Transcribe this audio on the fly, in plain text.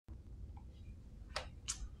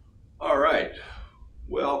right,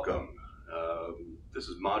 welcome. This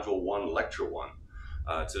is Module 1, Lecture 1.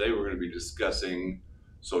 Today we're going to be discussing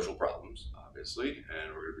social problems, obviously,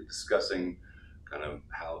 and we're going to be discussing kind of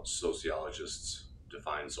how sociologists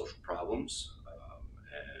define social problems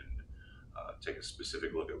and take a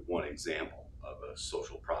specific look at one example of a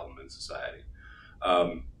social problem in society.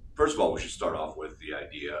 First of all, we should start off with the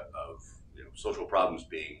idea of social problems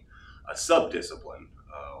being a subdiscipline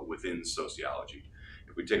within sociology.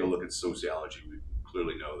 If we take a look at sociology, we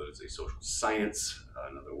clearly know that it's a social science.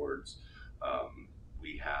 In other words,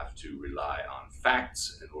 we have to rely on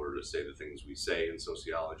facts in order to say the things we say in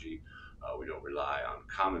sociology. We don't rely on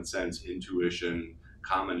common sense, intuition,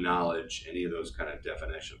 common knowledge, any of those kind of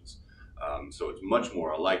definitions. So it's much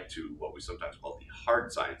more alike to what we sometimes call the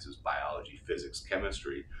hard sciences, biology, physics,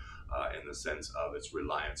 chemistry, in the sense of its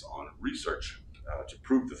reliance on research to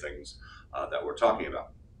prove the things that we're talking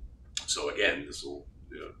about. So again,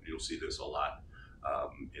 you'll see this a lot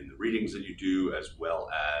in the readings that you do, as well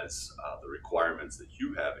as the requirements that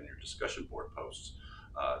you have in your discussion board posts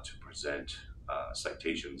to present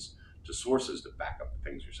citations to sources to back up the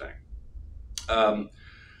things you're saying.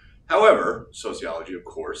 However, sociology, of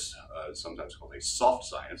course, is sometimes called a soft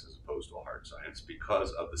science as opposed to a hard science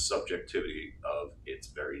because of the subjectivity of its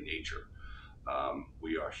very nature.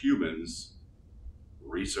 We are humans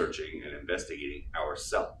researching and investigating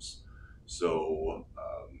ourselves. So,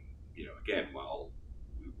 again, while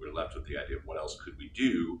we're left with the idea of what else could we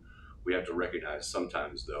do, we have to recognize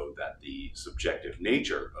sometimes, though, that the subjective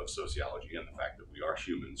nature of sociology and the fact that we are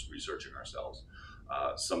humans researching ourselves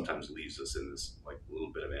sometimes leaves us in this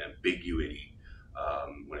little bit of ambiguity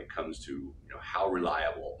when it comes to how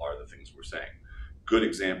reliable are the things we're saying. Good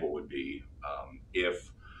example would be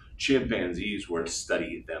if chimpanzees were to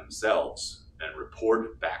study themselves and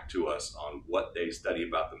report back to us on what they study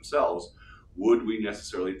about themselves, would we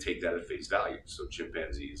necessarily take that at face value? So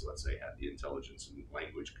chimpanzees, let's say, had the intelligence and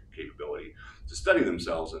language capability to study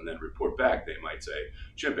themselves and then report back. They might say,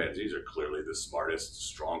 chimpanzees are clearly the smartest,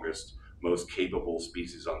 strongest, most capable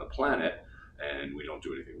species on the planet, and we don't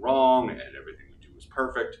do anything wrong, and everything we do is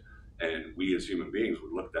perfect. And we as human beings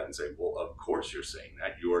would look at that and say, well, of course you're saying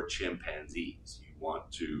that. You're chimpanzees. You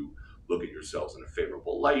want to look at yourselves in a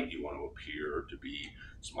favorable light. You want to appear to be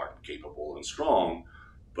smart, capable, and strong.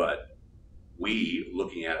 But we,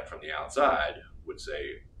 looking at it from the outside, would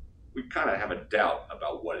say, we kind of have a doubt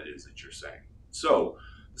about what it is that you're saying. So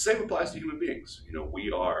the same applies to human beings.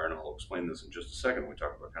 We are, and I'll explain this in just a second when we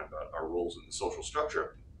talk about our roles in the social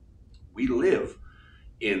structure. We live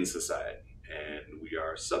in society, and we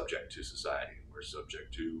are subject to society. We're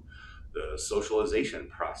subject to the socialization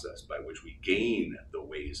process by which we gain the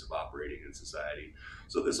ways of operating in society.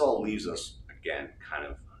 So this all leaves us, again, kind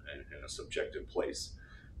of in a subjective place.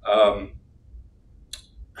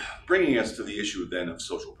 Bringing us to the issue then of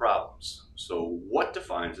social problems. So what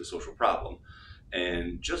defines a social problem?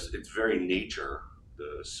 And just its very nature,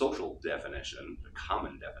 the social definition, the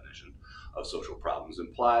common definition of social problems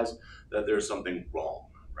implies that there's something wrong,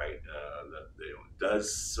 right?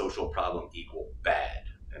 Does social problem equal bad?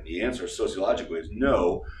 And the answer sociologically is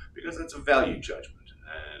no, because it's a value judgment.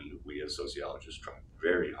 And we as sociologists try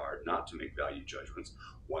very hard not to make value judgments.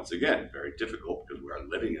 Once again, very difficult because we are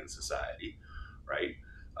living in society, right?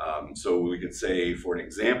 So we could say, for an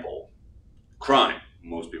example, crime.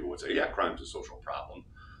 Most people would say, yeah, crime's a social problem.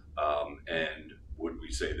 And would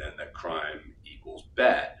we say then that crime equals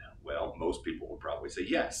bad? Well, most people would probably say,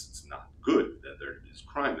 yes, it's not good that there is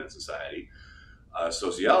crime in society. A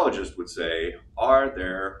sociologist would say, are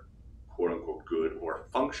there quote unquote good or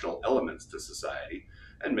functional elements to society?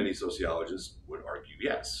 And many sociologists would argue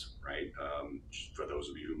yes, right? For those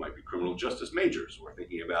of you who might be criminal justice majors or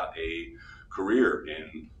thinking about a career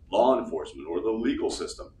in law enforcement or the legal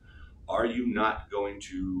system, are you not going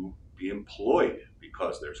to be employed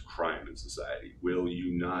because there's crime in society? Will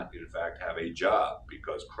you not, in fact, have a job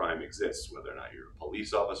because crime exists, whether or not you're a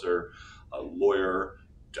police officer, a lawyer,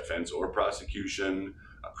 defense or prosecution,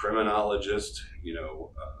 a criminologist,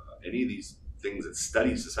 any of these things that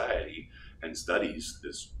study society and studies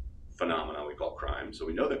this phenomenon we call crime. So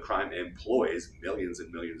we know that crime employs millions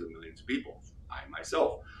and millions and millions of people. I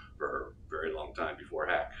myself, for a very long time before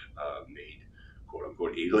hack, made quote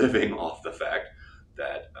unquote a living off the fact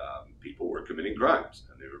that people were committing crimes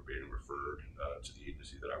and they were being referred to the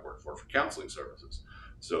agency that I worked for counseling services.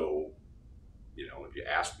 So, if you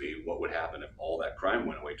asked me what would happen if all that crime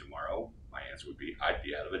went away tomorrow, my answer would be I'd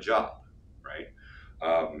be out of a job, right?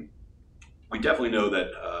 We definitely know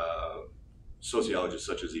that sociologists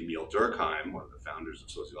such as Emil Durkheim, one of the founders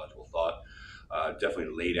of sociological thought,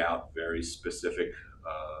 definitely laid out very specific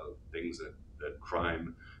things that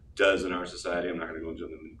crime does in our society. I'm not going to go into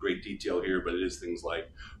them in great detail here, but it is things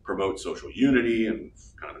like promote social unity and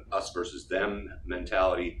kind of an us versus them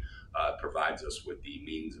mentality. Provides us with the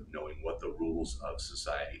means of knowing what the rules of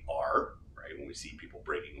society are. Right? When we see people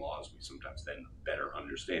breaking laws, we sometimes then better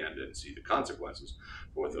understand and see the consequences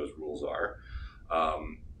for what those rules are.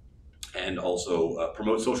 And also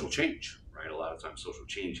promote social change. Right? A lot of times, social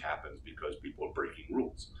change happens because people are breaking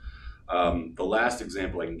rules. The last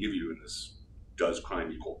example I can give you in this does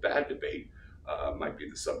crime equal bad debate might be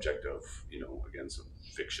the subject of, again, some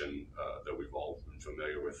fiction that we've all been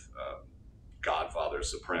familiar with, Godfather,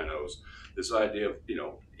 Sopranos. This idea of,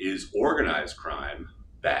 is organized crime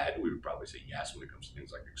bad? We would probably say yes when it comes to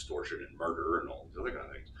things like extortion and murder and all these other kind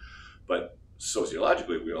of things. But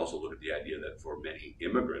sociologically, we also look at the idea that for many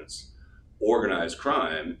immigrants, organized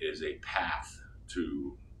crime is a path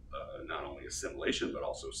to not only assimilation, but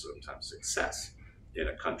also sometimes success in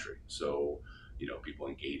a country. So, people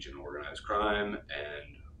engage in organized crime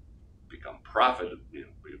and become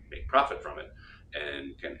make profit from it,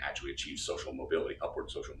 and can actually achieve social mobility,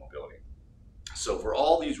 upward social mobility. So for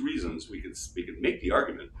all these reasons, we can make the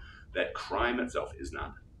argument that crime itself is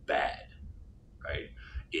not bad, right?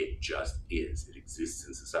 It just is. It exists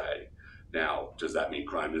in society. Now, does that mean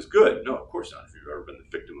crime is good? No, of course not. If you've ever been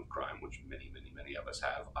the victim of crime, which many, many, many of us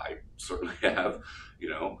have, I certainly have,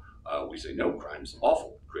 we say, no, crime's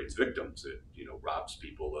awful. It creates victims. It, robs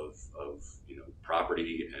people of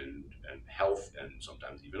property and health and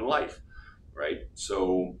sometimes even life, right?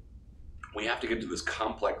 So we have to get to this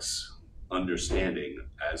complex understanding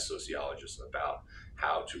as sociologists about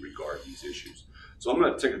how to regard these issues. So I'm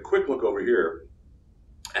going to take a quick look over here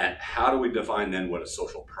at how do we define then what a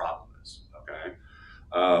social problem is, okay?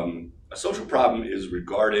 A social problem is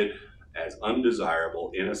regarded as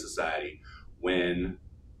undesirable in a society when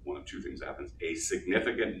one of two things happens: a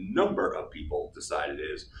significant number of people decide it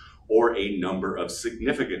is, or a number of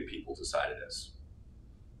significant people decide it is,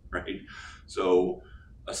 right? So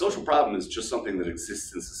a social problem is just something that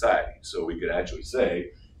exists in society. So we could actually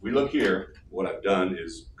say, we look here, what I've done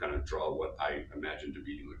is kind of draw what I imagine to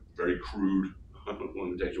be a very crude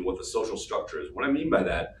limitation, what the social structure is. What I mean by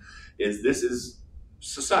that is this is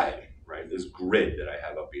society, right? This grid that I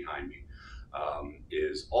have up behind me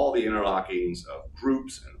is all the interlockings of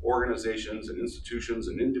groups and organizations and institutions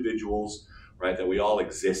and individuals, right, that we all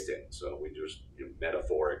exist in. So we just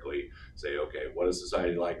metaphorically say, okay, what is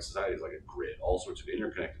society like? Society is like a grid, all sorts of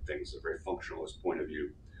interconnected things, a very functionalist point of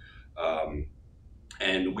view.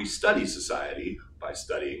 And we study society by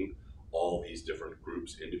studying all these different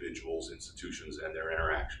groups, individuals, institutions, and their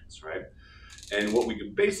interactions, right? And what we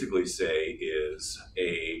can basically say is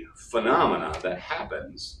a phenomena that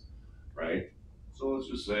happens, right? So let's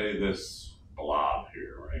just say this blob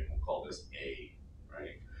here, right? We'll call this A,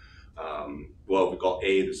 right? Well, we call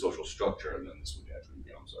A the social structure, and then this would actually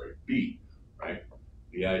be, B, right?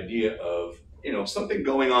 The idea of, something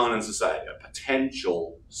going on in society, a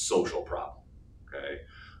potential social problem, okay,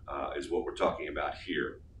 is what we're talking about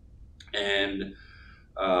here. And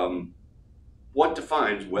what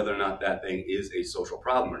defines whether or not that thing is a social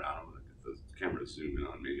problem or not? I'm going to get the camera to zoom in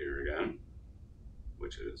on me here again,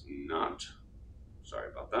 which it is not. Sorry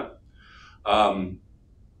about that.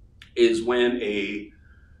 Is when a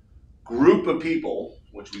group of people,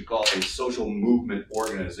 which we call a social movement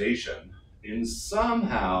organization,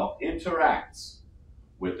 somehow interacts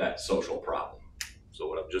with that social problem. So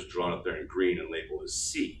what I've just drawn up there in green and labeled as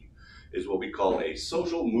C is what we call a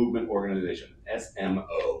social movement organization,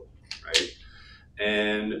 SMO, right?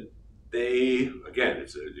 And they, again,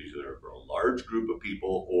 it's either a large group of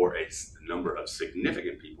people or a number of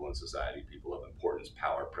significant people in society, people of importance,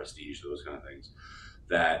 power, prestige, those kind of things,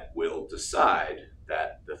 that will decide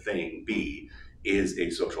that the thing B is a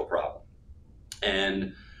social problem.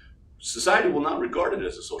 And society will not regard it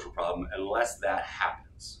as a social problem unless that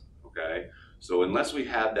happens, okay? So unless we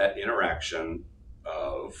have that interaction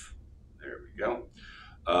of, there we go,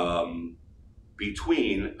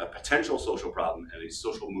 between a potential social problem and a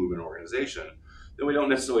social movement organization, then we don't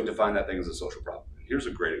necessarily define that thing as a social problem. And here's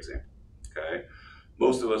a great example, okay?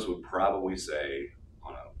 Most of us would probably say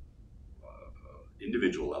on a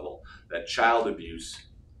individual level that child abuse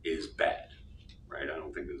is bad, right? I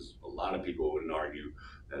don't think there's a lot of people who would argue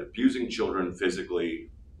that abusing children physically,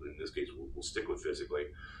 in this case we'll stick with physically,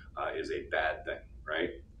 is a bad thing, right?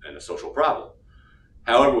 And a social problem.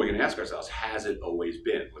 However, we can ask ourselves, has it always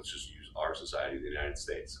been? Let's just use our society, the United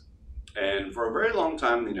States. And for a very long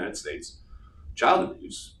time in the United States, child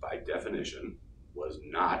abuse, by definition, was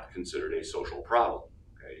not considered a social problem.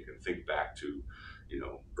 Okay, you can think back to,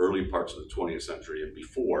 early parts of the 20th century and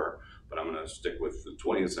before, but I'm going to stick with the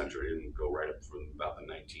 20th century and go right up from about the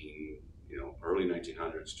early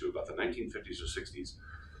 1900s to about the 1950s or 60s,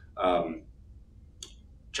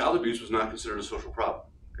 child abuse was not considered a social problem.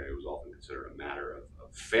 Okay, it was often considered a matter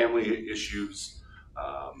of family issues.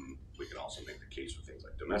 We can also make the case for things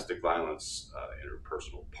like domestic violence,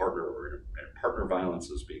 interpersonal partner or partner violence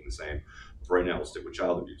as being the same. But right now, we'll stick with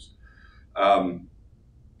child abuse.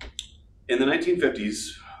 In the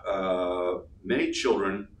 1950s, many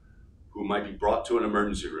children who might be brought to an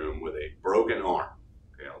emergency room with a broken arm,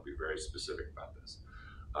 okay, I'll be very specific about this,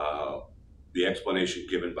 the explanation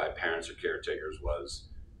given by parents or caretakers was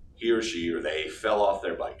he or she or they fell off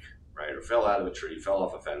their bike, right, or fell out of a tree, fell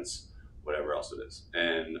off a fence, whatever else it is.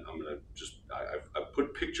 And I'm going to I've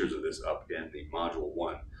put pictures of this up in the module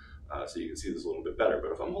 1 so you can see this a little bit better.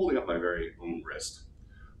 But if I'm holding up my very own wrist,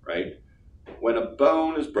 right, when a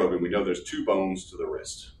bone is broken, we know there's 2 bones to the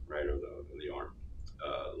wrist, right, or the arm,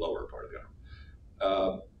 lower part of the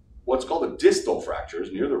arm. What's called a distal fracture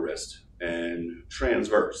is near the wrist, and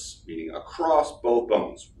transverse, meaning across both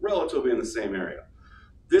bones, relatively in the same area.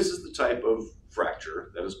 This is the type of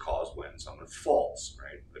fracture that is caused when someone falls,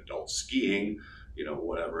 right? Adults skiing,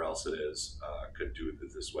 whatever else it is, could do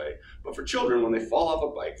it this way. But for children, when they fall off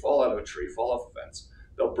a bike, fall out of a tree, fall off a fence,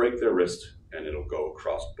 they'll break their wrist and it'll go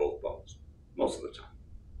across both bones, most of the time.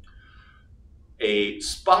 A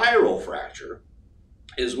spiral fracture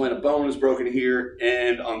is when a bone is broken here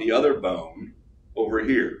and on the other bone over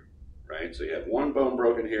here, right? So you have one bone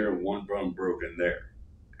broken here and one bone broken there,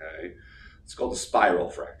 okay? It's called a spiral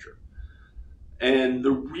fracture. And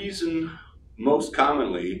the reason most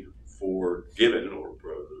commonly for given or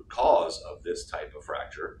the cause of this type of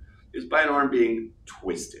fracture is by an arm being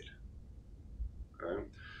twisted, okay?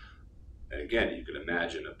 And again, you can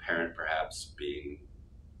imagine a parent perhaps being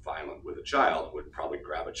violent with a child would probably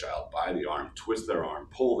grab a child by the arm, twist their arm,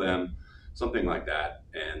 pull them, something like that,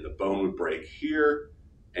 and the bone would break here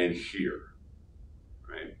and here,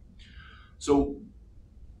 right? So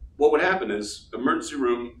what would happen is emergency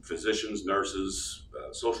room physicians, nurses,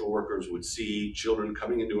 social workers would see children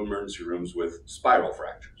coming into emergency rooms with spiral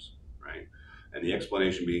fractures, right? And the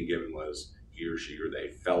explanation being given was he or she or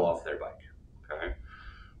they fell off their bike, okay?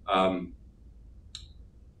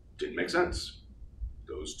 Didn't make sense.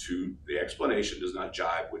 The explanation does not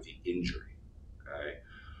jive with the injury, okay?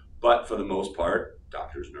 But for the most part,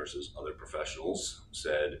 doctors, nurses, other professionals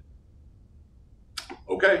said,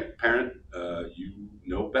 okay, parent, you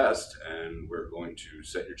know best, and we're going to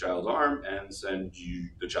set your child's arm and send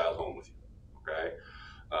the child home with you, okay?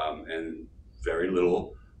 And very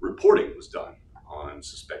little reporting was done on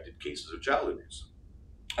suspected cases of child abuse.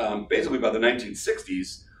 Basically, by the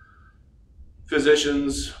 1960s,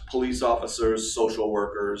 physicians, police officers, social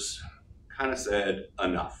workers kind of said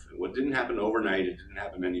enough. What didn't happen overnight, it didn't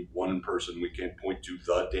happen any one person. We can't point to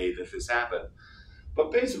the day that this happened.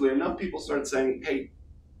 But basically, enough people started saying, hey,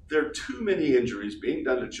 there are too many injuries being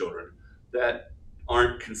done to children that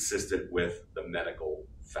aren't consistent with the medical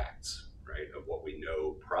facts, right, of what we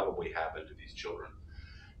know probably happened to these children.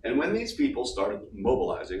 And when these people started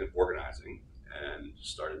mobilizing and organizing and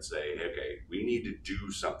started saying, okay, we need to do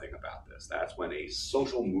something about this, that's when a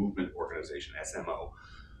social movement organization, SMO,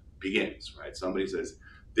 begins, right? Somebody says,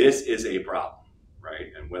 this is a problem,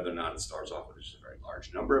 right? And whether or not it starts off with just a very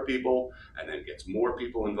large number of people and then gets more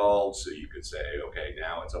people involved, so you could say, okay,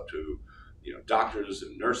 now it's up to doctors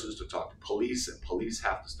and nurses to talk to police, and police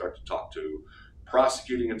have to start to talk to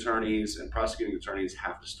prosecuting attorneys, and prosecuting attorneys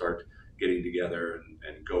have to start getting together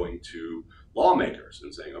and going to lawmakers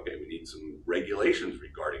and saying, okay, we need some regulations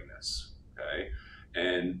regarding this, okay?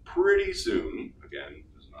 And pretty soon, again,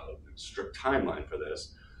 there's not a strict timeline for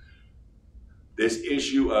this, this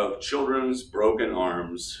issue of children's broken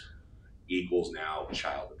arms equals now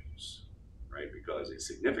child abuse, right? Because a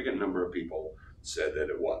significant number of people said that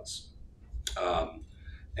it was.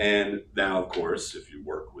 And now, of course, if you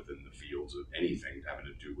work within the fields of anything having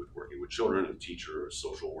to do with working with children, a teacher, a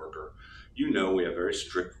social worker, we have very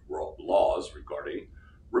strict laws regarding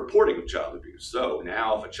reporting of child abuse. So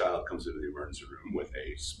now if a child comes into the emergency room with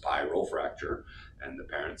a spiral fracture and the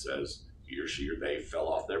parent says he or she or they fell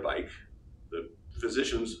off their bike, the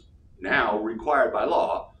physician's now required by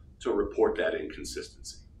law to report that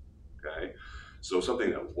inconsistency, okay? So something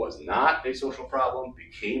that was not a social problem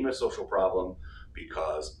became a social problem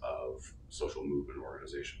because of social movement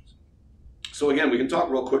organizations. So again, we can talk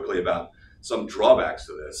real quickly about some drawbacks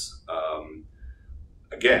to this.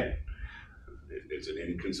 Again, it's an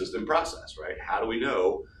inconsistent process, right? How do we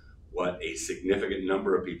know what a significant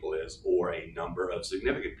number of people is or a number of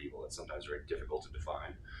significant people? It's sometimes very difficult to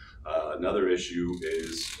define. Another issue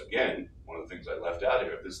is, again, one of the things I left out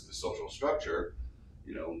here, this is the social structure.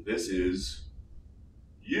 This is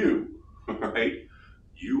you, right?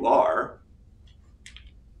 You are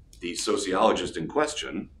the sociologist in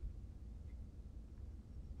question.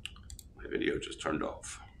 My video just turned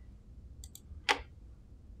off.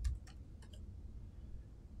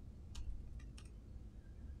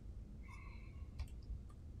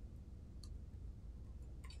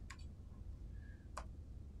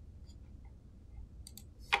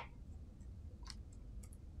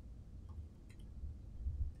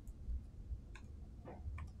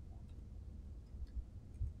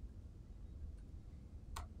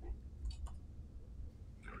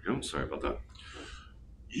 There we go. Sorry about that.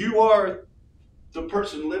 You are the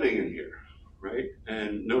person living in here, right?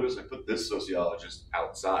 And notice I put this sociologist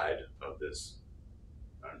outside of this.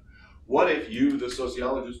 Right? What if you, the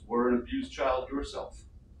sociologist, were an abused child yourself,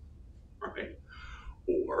 right?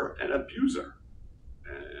 Or an abuser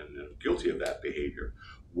and guilty of that behavior?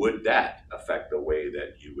 Would that affect the way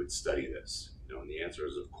that you would study this? And the answer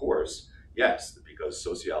is, of course, yes, because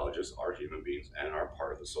sociologists are human beings and are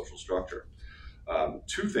part of the social structure.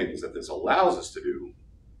 Two things that this allows us to do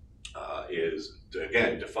is to,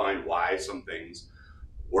 again, define why some things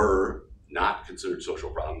were not considered social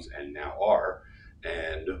problems and now are,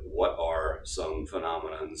 and what are some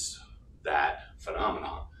phenomena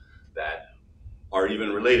that are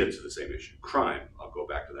even related to the same issue. Crime, I'll go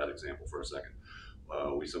back to that example for a second.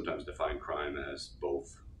 We sometimes define crime as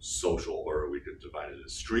both social, or we could define it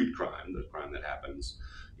as street crime, the crime that happens,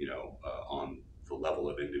 on the level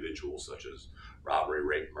of individuals, such as robbery,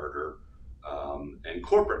 rape, murder, and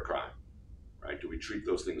corporate crime, right? Do we treat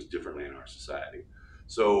those things differently in our society?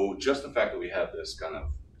 So just the fact that we have this kind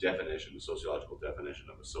of definition, sociological definition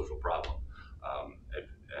of a social problem, it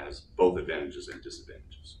has both advantages and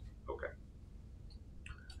disadvantages. Okay.